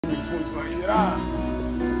Friday.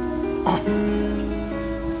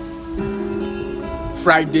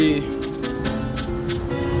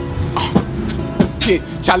 Okay,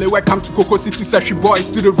 Charlie, welcome to Coco City Session Boys,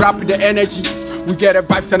 to the rap with the energy. We get a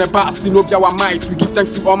vibes and a bass in our might. We give thanks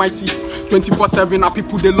to Almighty. 24/7, our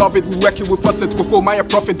people they love it. We working with us at Coco, my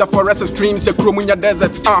profit, the forest streams, a chrome in your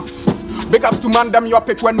desert. Big ups to man them your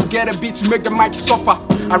pick when we get a beat to make the mic suffer.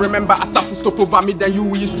 I remember Asafu stop over me, then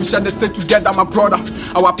we used to share the state together, my brother.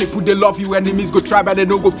 Our people they love you, enemies go try, but they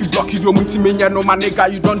don't go feel block you. Don't multi-mania, no my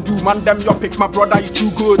nigga, you don't do. Man them your pick, my brother, you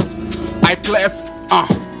too good. I clef,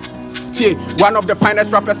 one of the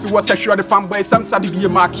finest rappers who was sexual the fanboy, some sadi be a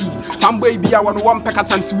marquee. Fanboy be a one pack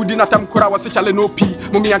and within a time kura was such a no p.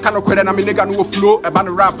 Mummy and cano credit and me nigga no flow, a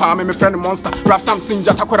band rapper, I'm a friend monster. Rap something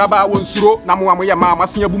Jatakoraba won slow, Namuamoya mama,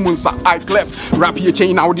 senior bumunsa, I clef. Rap your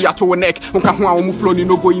chain out the ato neck, Unkahu Mufloni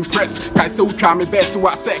no go impress. Kaisa Uka me bet to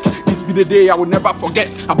a sec. This be the day I will never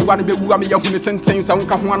forget. Abu one be who am young 10 things, I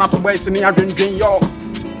won't to buy senior drain yo.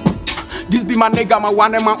 This be my nigga, my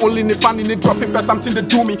one and my only the fan in the drop paper, something to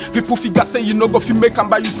do me. People figure say you know go fi make them,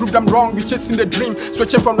 but you prove them wrong. We chasing the dream,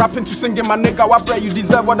 switching from rapping to singing. My nigga, what pray you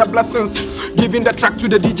deserve all the blessings. Giving the track to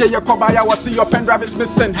the DJ, your Kobaya, was see your pen drive is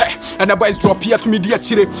missing. Hey, and the boys drop here to me, dear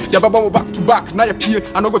Chile. Your baba back to back, now you peer.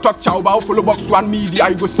 I no go talk chow, but follow box one media.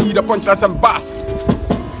 You go see the punchlines and bass.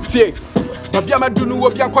 Take, Nabiama Dunu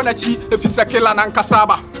will be a Konachi if it's a killer and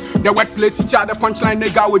Kasaba. The wet play teacher, the punchline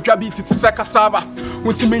nigga with Jabby to Sekasava.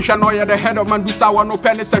 Ultimation oya the head of Mandusa one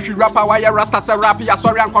open session rapper wire rasta se rap ya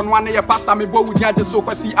sorry and con one year pasta me bo with yaje so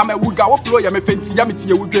kwasi am a wuga wo flow ya me fenti ya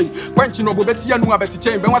metie wudwen kwanchi no bobeti ya nu abeti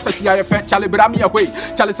chain ben wasa hwia ye fe chale bra me away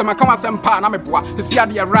chale se maka wasem pa na me boa se ya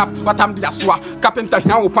de rap watam de asoa carpenter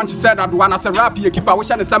hia wo punch said that one as a rap ye keeper wo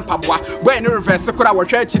hia ne sempa boa when reverse kura wo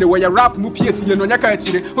hwa chire wo ye rap mu PS ye no nya ka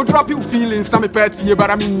chire wo drop you feelings na me pet ye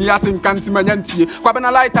bara me ni atin kanti manyantie kwa bena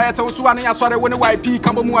light ya te wo so ane ya sore wo ne YP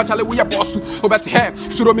kambo mu achale wo ye boss obeti he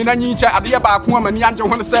Suro mina nyinche ade ba ko amani anje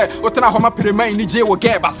ho ne se otena homa preman ni je wo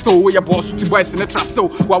get basto wo ye boss to boys ne trust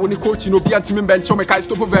wa wo ni coach no bia ntimi bencho me kai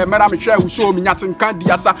stop over mera me hwe wo show me nyatin kan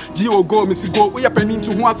diasa gi o go me si go wo ye panin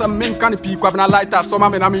to ho asa men kan pi kwa na lighter so ma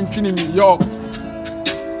me na me ntwini mi yo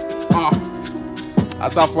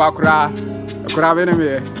asafu akura be ne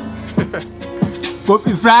me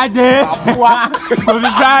Kofi Friday.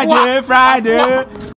 Kofi Friday.